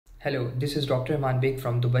Hello, this is Dr. Iman Beg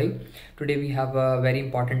from Dubai. Today we have a very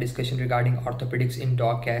important discussion regarding orthopedics in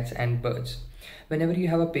dog, cats and birds. Whenever you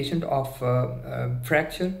have a patient of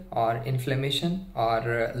fracture or inflammation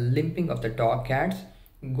or limping of the dog, cats,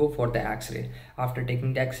 go for the x-ray. After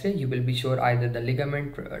taking the x-ray, you will be sure either the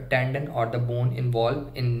ligament, tendon or the bone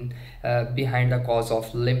involved in behind the cause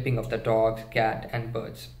of limping of the dog, cat and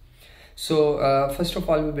birds. So first of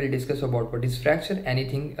all, we will discuss about what is fracture.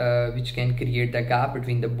 Anything which can create the gap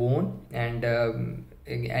between the bone, and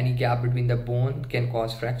any gap between the bone can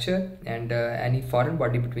cause fracture, and any foreign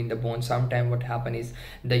body between the bone. Sometimes what happen is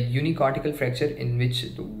the unicortical fracture, in which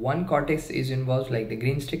one cortex is involved, like the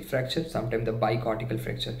green stick fracture, sometimes the bicortical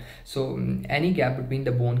fracture. So any gap between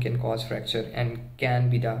the bone can cause fracture and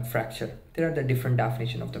can be the fracture. There are the different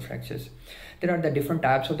definition of the fractures. There are the different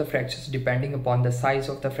types of the fractures depending upon the size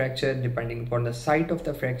of the fracture, depending upon the site of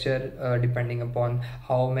the fracture, depending upon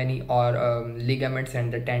how many ligaments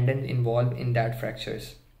and the tendon involved in that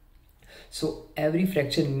fractures. So every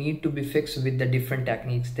fracture need to be fixed with the different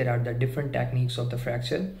techniques. There are the different techniques of the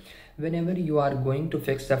fracture. Whenever you are going to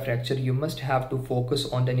fix the fracture, you must have to focus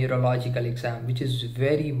on the neurological exam, which is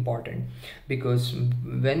very important, because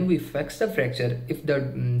when we fix the fracture, if the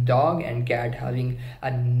dog and cat having a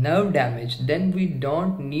nerve damage, then we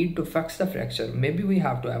don't need to fix the fracture. Maybe we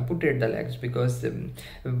have to amputate the legs, because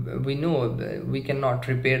we know we cannot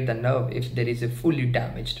repair the nerve if there is a fully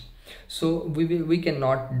damaged. So we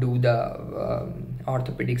cannot do the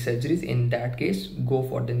orthopedic surgeries. In that case, go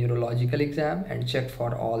for the neurological exam and check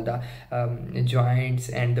for all the joints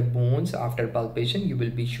and the bones. After palpation, you will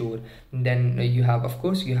be sure. Then you have, of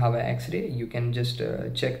course, you have an x-ray. You can just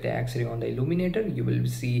check the x-ray on the illuminator. You will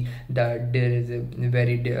see that there is a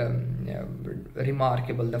very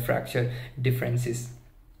remarkable the fracture differences.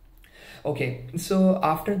 Okay, so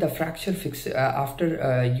after the fracture fix, you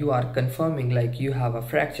are confirming like you have a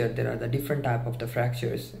fracture, there are the different type of the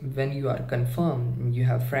fractures. When you are confirmed you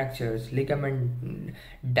have fractures, ligament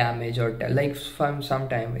damage, or like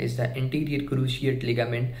sometime is the anterior cruciate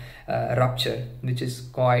ligament rupture, which is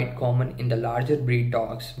quite common in the larger breed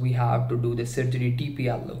dogs. We have to do the surgery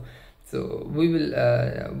TPLO. So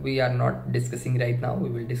we are not discussing right now. We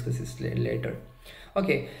will discuss this later.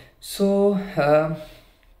 Okay, so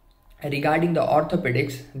regarding the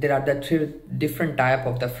orthopedics, there are the three different type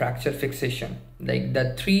of the fracture fixation, like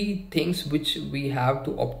the three things which we have to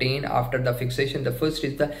obtain after the fixation. The first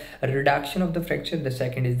is the reduction of the fracture, the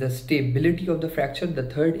second is the stability of the fracture, the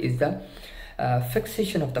third is the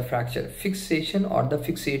fixation of the fracture. Fixation or the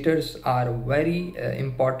fixators are very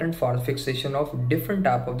important for fixation of different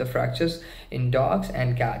type of the fractures in dogs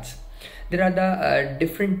and cats. There are the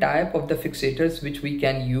different type of the fixators which we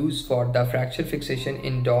can use for the fracture fixation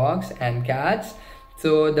in dogs and cats.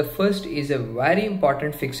 So the first is a very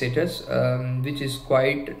important fixators, which is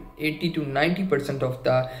quite 80 to 90% of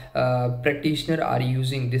the practitioner are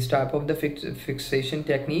using this type of the fixation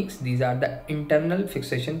techniques. These are the internal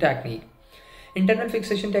fixation technique. Internal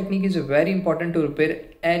fixation technique is very important to repair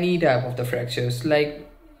any type of the fractures. Like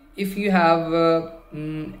if you have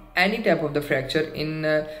any type of the fracture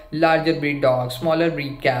in larger breed dogs, smaller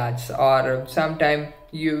breed cats, or sometime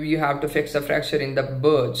you have to fix the fracture in the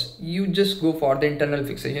birds, you just go for the internal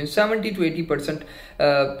fixation. 70 to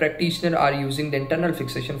 80% practitioner are using the internal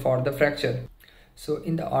fixation for the fracture. So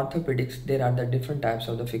in the orthopedics, there are the different types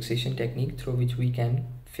of the fixation technique through which we can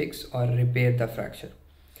fix or repair the fracture.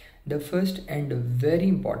 The first and very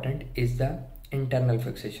important is the internal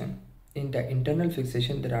fixation. In the internal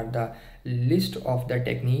fixation, there are the list of the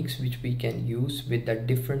techniques which we can use with the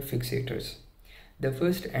different fixators. The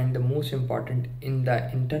first and the most important in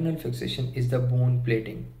the internal fixation is the bone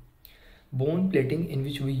plating. Bone plating, in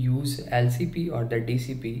which we use LCP or the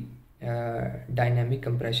DCP, dynamic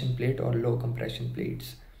compression plate or low compression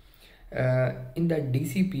plates. In the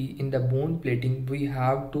DCP, in the bone plating, we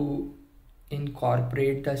have to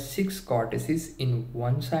incorporate the 6 cortices in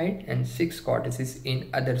one side and 6 cortices in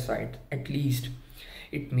other side at least.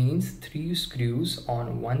 It means 3 screws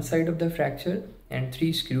on one side of the fracture and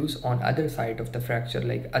 3 screws on other side of the fracture,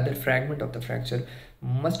 like other fragment of the fracture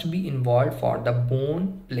must be involved for the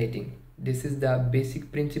bone plating. This is the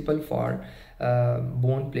basic principle for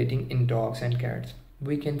bone plating in dogs and cats.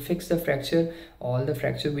 We can fix the fracture, all the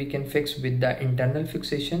fracture we can fix with the internal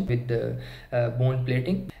fixation, with the bone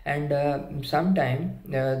plating. And sometime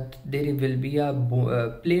there will be a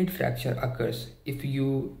plate fracture occurs if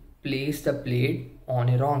you place the plate on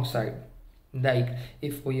a wrong side. Like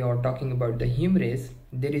if we are talking about the humerus,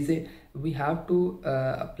 there is we have to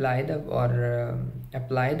apply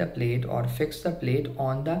the plate or fix the plate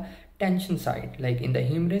on the tension side. Like in the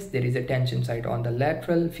humerus, there is a tension side on the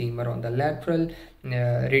lateral, femur on the lateral,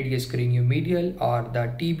 radius craniomedial, or the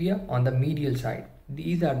tibia on the medial side.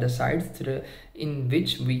 These are the sides in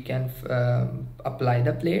which we can apply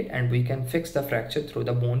the plate, and we can fix the fracture through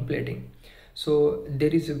the bone plating. So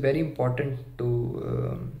there is a very important to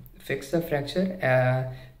fix the fracture,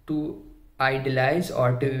 to idealize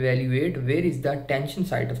or to evaluate where is the tension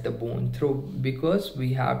side of the bone through, because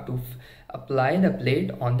we have to apply the plate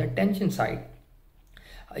on the tension side.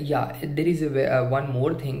 Yeah, there is one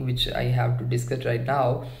more thing which I have to discuss right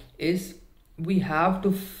now, is we have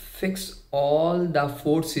to fix all the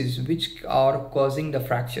forces which are causing the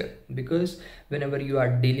fracture, because whenever you are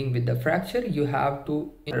dealing with the fracture, you have to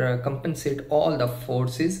compensate all the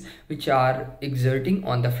forces which are exerting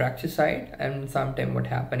on the fracture side. And sometimes what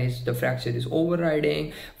happens is the fracture is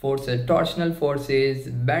overriding forces, torsional forces,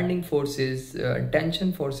 bending forces,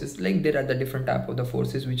 tension forces. Like there are the different type of the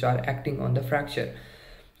forces which are acting on the fracture.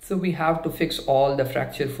 So we have to fix all the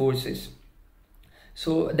fracture forces.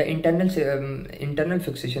 So the internal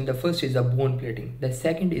fixation, the first is the bone plating, the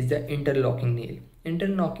second is the interlocking nail.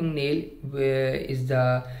 Interlocking nail is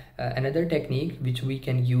the another technique which we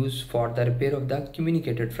can use for the repair of the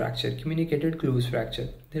communicated fracture, communicated closed fracture.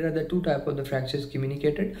 There are the two types of the fractures: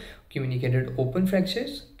 communicated open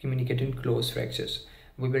fractures, communicated closed fractures.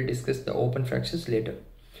 We will discuss the open fractures later.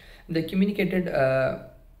 The communicated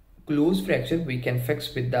closed fracture we can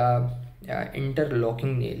fix with the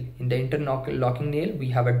interlocking nail. In the interlocking nail, we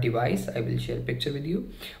have a device. I will share a picture with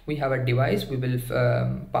you. We have a device. We will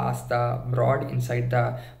pass the rod inside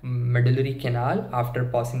the medullary canal. After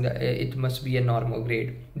passing it must be a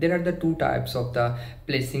normograde. There are the two types of the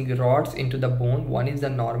placing rods into the bone. One is the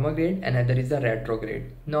normograde, another is the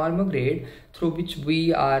retrograde. Normograde, through which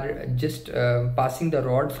we are just passing the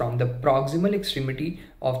rod from the proximal extremity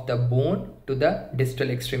of the bone to the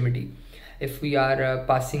distal extremity. If we are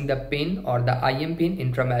passing the pin or the IM pin,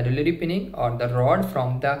 intramedullary pinning, or the rod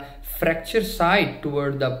from the fracture side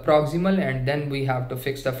toward the proximal, and then we have to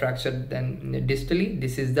fix the fracture then distally,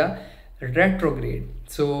 this is the retrograde.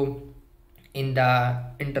 So in the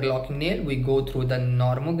interlocking nail, we go through the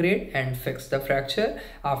normograde and fix the fracture.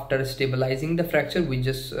 After stabilizing the fracture, we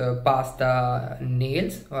just pass the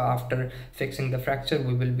nails. After fixing the fracture,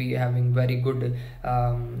 we will be having very good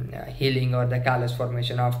healing or the callus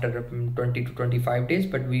formation after 20 to 25 days,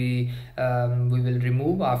 but we will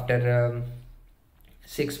remove after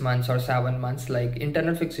 6 months or 7 months. Like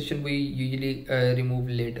internal fixation, we usually remove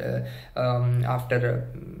later after a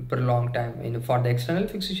prolonged time. For the external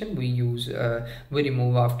fixation, we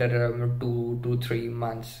remove after 2 to 3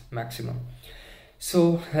 months maximum.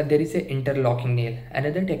 So there is a interlocking nail.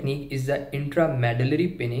 Another technique is the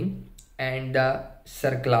intramedullary pinning and the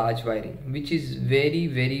cerclage wiring, which is very,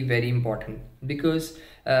 very, very important, because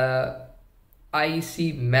I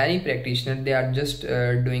see many practitioners, they are just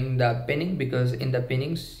doing the pinning, because in the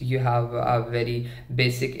pinnings you have very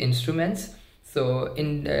basic instruments. So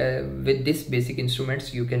with this basic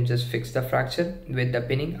instruments, you can just fix the fracture. With the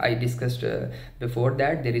pinning, I discussed before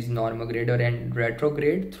that there is normograde and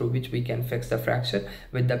retrograde through which we can fix the fracture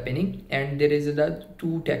with the pinning. And there is the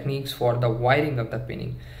two techniques for the wiring of the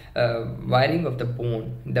pinning. Wiring of the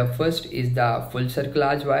bone. The first is the full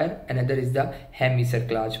cerclage wire, another is the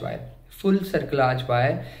hemicerclage wire. Full cerclage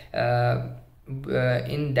wire,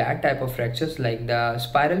 in that type of fractures like the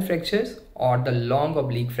spiral fractures or the long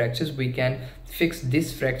oblique fractures, we can fix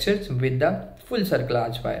these fractures with the full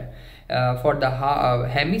cerclage wire. For the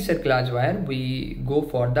hemicerclage wire, we go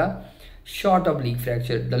for the short oblique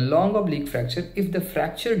fracture. The long oblique fracture, if the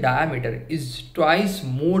fracture diameter is twice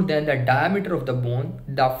more than the diameter of the bone,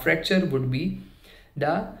 the fracture would be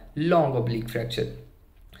the long oblique fracture.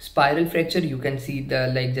 Spiral fracture, you can see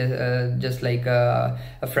the just like a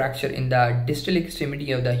fracture in the distal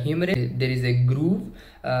extremity of the humerus. There is a groove,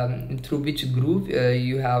 through which groove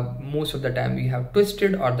you have most of the time you have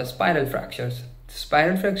twisted or the spiral fractures.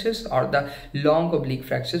 Spiral fractures or the long oblique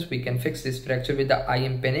fractures, we can fix this fracture with the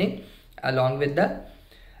IM pinning along with the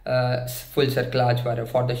full cerclage wire.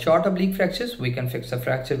 For the short oblique fractures, we can fix the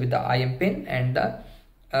fracture with the IM pin and the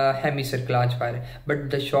hemicerclage wire. But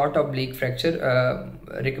the short oblique fracture,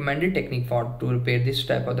 recommended technique to repair this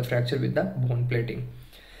type of the fracture with the bone plating.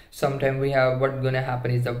 Sometimes we have what gonna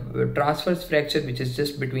happen is the transverse fracture, which is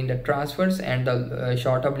just between the transverse and the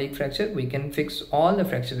short oblique fracture. We can fix all the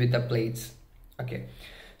fractures with the plates. Okay,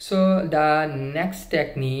 so the next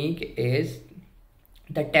technique is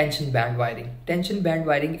the tension band wiring. Tension band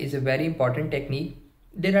wiring is a very important technique.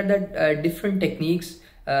 There are the different techniques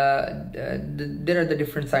there are the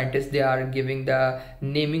different scientists, they are giving the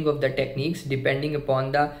naming of the techniques depending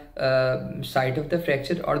upon the site of the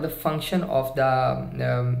fracture or the function of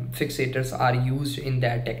the fixators are used in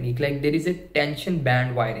that technique. Like there is a tension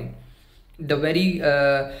band wiring. The very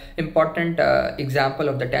important example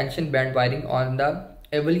of the tension band wiring on the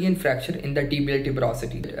Avelian fracture in the tibial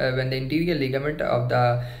tuberosity, when the anterior ligament of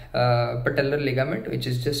the patellar ligament, which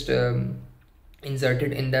is just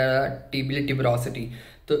inserted in the tibial tuberosity.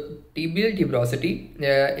 So tibial tuberosity,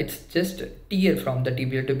 it's just tear from the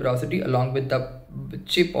tibial tuberosity along with the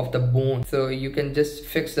chip of the bone. So you can just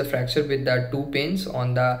fix the fracture with the 2 pins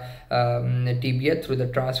on the tibia through the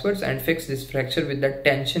transverse and fix this fracture with the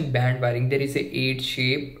tension band wiring. There is a 8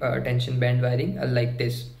 shape tension band wiring like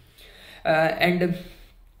this. And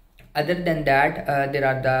other than that, there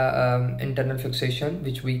are the internal fixation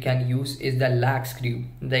which we can use is the lag screw.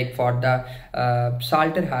 Like for the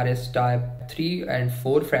Salter-Harris type 3 and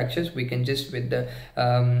 4 fractures, we can just with the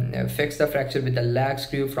fix the fracture with the lag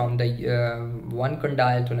screw from the one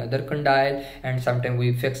condyle to another condyle, and sometimes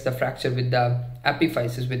we fix the fracture with the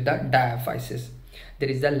epiphysis with the diaphysis. There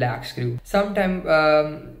is the lag screw. Sometimes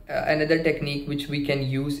another technique which we can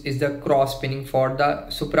use is the cross pinning for the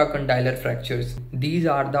supracondylar fractures. These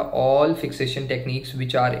are the all fixation techniques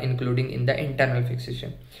which are including in the internal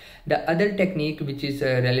fixation. The other technique which is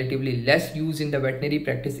relatively less used in the veterinary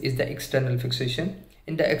practice is the external fixation.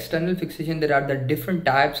 In the external fixation, there are the different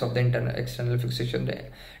types of the external fixation.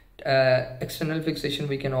 The external fixation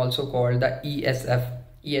we can also call the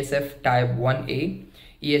ESF type 1A,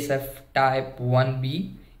 ESF type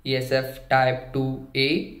 1B, ESF type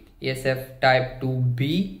 2A, ESF type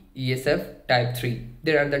 2B, ESF type 3.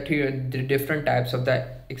 There are the different types of the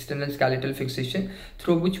external skeletal fixation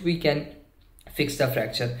through which we can fix the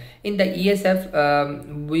fracture. In the ESF,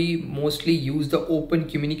 we mostly use the open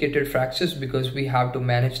communicated fractures because we have to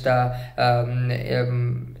manage the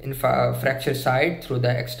fracture side through the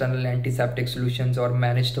external antiseptic solutions or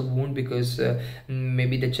manage the wound because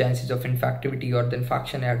maybe the chances of infectivity or the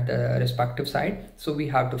infection at the respective side. So we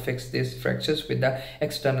have to fix these fractures with the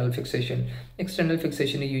external fixation. External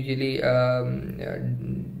fixation usually I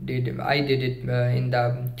did it in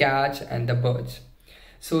the cats and the birds.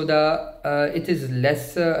 So the it is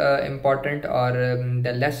less important or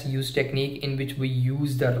the less used technique in which we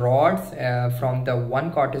use the rods from the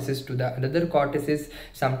one cortices to the another cortices.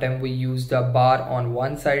 Sometimes we use the bar on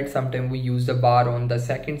one side, sometimes we use the bar on the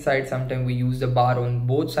second side, sometimes we use the bar on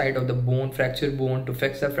both sides of the bone, fracture bone to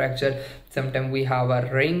fix the fracture. Sometimes we have a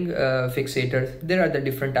ring fixators. There are the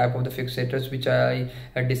different type of the fixators which I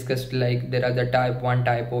discussed. Like there are the type 1,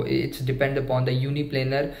 type 0. It's depend upon the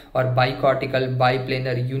uniplanar or bicortical,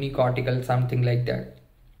 biplanar, unicortical, something like that.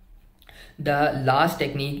 The last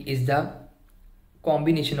technique is the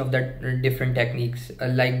combination of the different techniques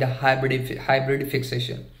like the hybrid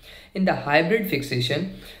fixation. In the hybrid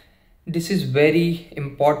fixation, this is very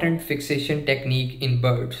important fixation technique in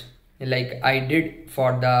birds. Like I did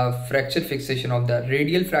for the fracture fixation of the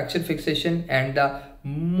radial fracture fixation, and the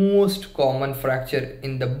most common fracture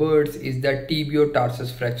in the birds is the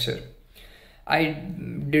tibiotarsus fracture. I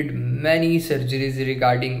did many surgeries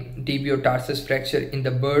regarding tibiotarsus fracture in the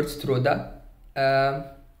birds through the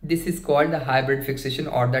this is called the hybrid fixation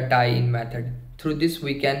or the tie-in method. Through this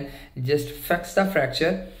we can just fix the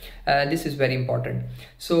fracture. This is very important.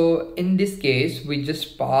 So in this case we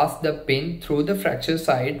just pass the pin through the fracture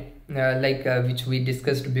side which we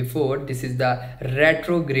discussed before. This is the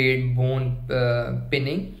retrograde bone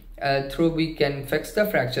pinning. Through we can fix the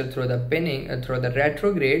fracture through the pinning through the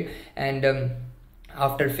retrograde, and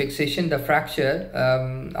after fixation the fracture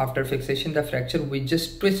we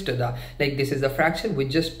just twist the, like this is the fracture, we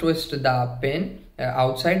just twist the pin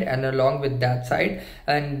outside and along with that side,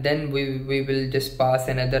 and then we will just pass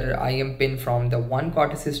another IM pin from the one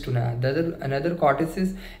cortices to another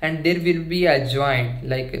cortices, and there will be a joint.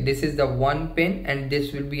 Like this is the one pin and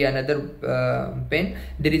this will be another pin.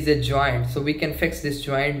 There is a joint, so we can fix this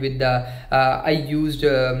joint with the I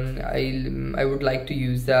would like to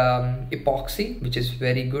use the epoxy, which is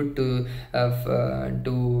very good to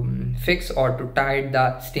fix or to tie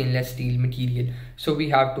the stainless steel material. So we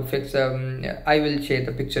have to fix I will share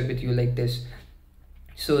the picture with you like this.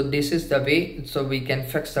 So this is the way, so we can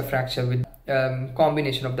fix the fracture with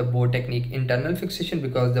combination of the both technique, internal fixation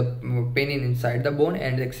because the pin is inside the bone,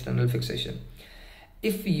 and external fixation.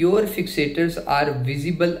 If your fixators are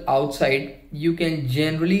visible outside, you can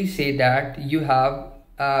generally say that you have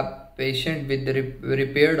a patient with the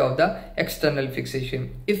repaired of the external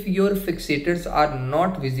fixation. If your fixators are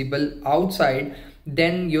not visible outside,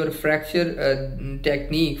 then your fracture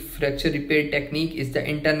fracture repair technique is the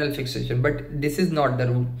internal fixation. But this is not the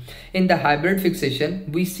rule. In the hybrid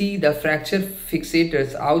fixation, we see the fracture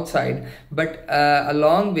fixators outside, but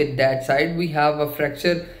along with that side we have a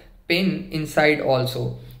fracture pin inside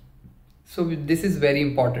also. So this is very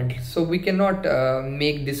important. So we cannot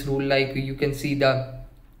make this rule like you can see the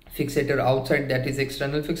fixator outside, that is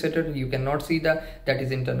external fixator, you cannot see that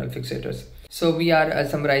is internal fixators. So we are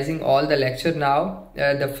summarizing all the lecture now.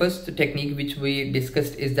 The first technique which we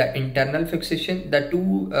discussed is the internal fixation. The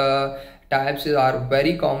two types are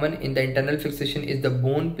very common in the internal fixation is the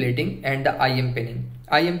bone plating and the IM pinning.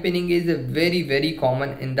 IM pinning is very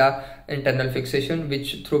common in the internal fixation,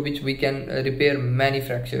 through which we can repair many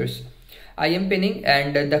fractures. IM pinning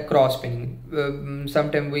and the cross pinning.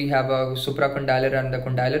 Sometimes we have a supracondylar and the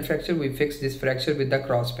condylar fracture. We fix this fracture with the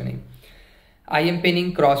cross pinning. IM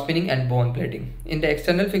pinning, cross pinning and bone plating. In the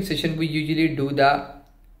external fixation, we usually do the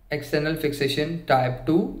external fixation type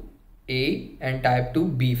 2A and type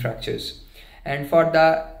 2B fractures. And for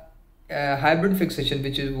the hybrid fixation,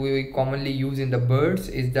 which is we commonly use in the birds,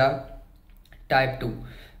 is the type 2.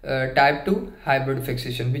 Type 2 hybrid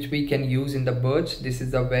fixation, which we can use in the birds. This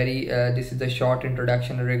is a very this is a short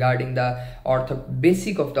introduction regarding the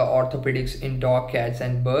basic of the orthopedics in dog, cats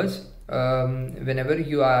and birds. Whenever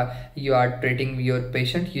you are treating your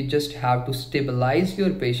patient, you just have to stabilize your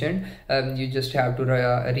patient. You just have to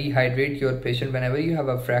rehydrate your patient whenever you have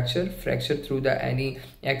a fracture through the any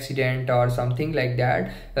accident or something like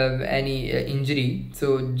that, any injury.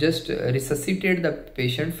 So just resuscitate the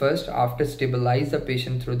patient first, after stabilize the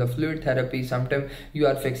patient through the fluid therapy. Sometimes you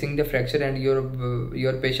are fixing the fracture and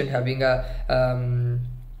your patient having a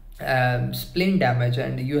spleen damage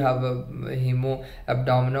and you have a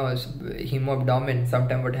hemoabdomen.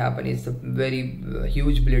 Sometimes what happen is a very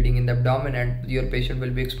huge bleeding in the abdomen and your patient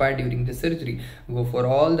will be expired during the surgery. Go for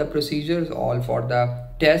all the procedures, all for the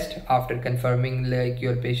test. After confirming like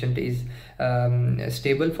your patient is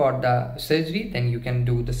stable for the surgery, then you can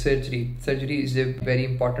do the surgery. Surgery is very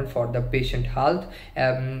important for the patient health.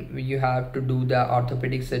 You have to do the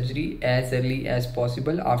orthopedic surgery as early as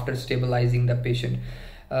possible after stabilizing the patient.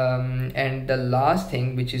 And the last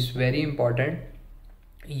thing which is very important,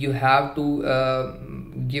 you have to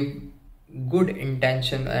give good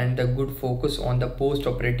intention and a good focus on the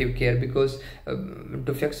post-operative care, because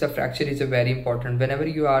to fix the fracture is a very important. Whenever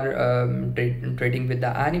you are treating with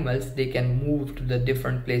the animals, they can move to the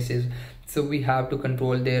different places, so we have to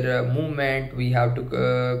control their movement, we have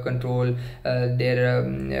to control their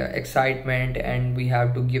excitement, and we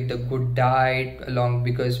have to give the good diet along,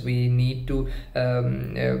 because we need to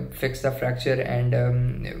fix the fracture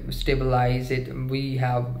and stabilize it. We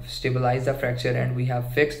have stabilized the fracture and we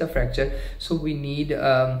have fixed the fracture, so we need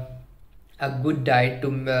a good diet to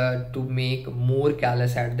make more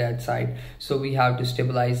callus at that side. So we have to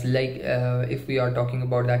stabilize, like if we are talking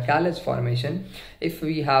about the callus formation, if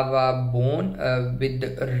we have a bone with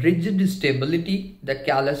rigid stability, the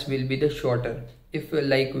callus will be the shorter. If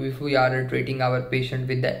we are treating our patient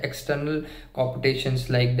with the external computations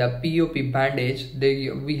like the POP bandage,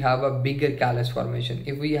 we have a bigger callus formation.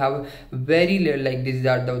 If we have very little, like these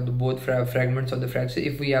are the both fragments of the fracture,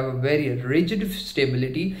 if we have a very rigid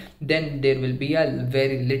stability, then there will be a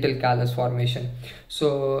very little callus formation.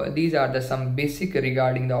 So these are the some basic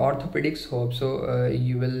regarding the orthopedics. Hope so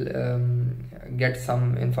you will get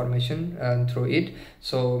some information through it.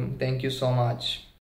 So thank you so much.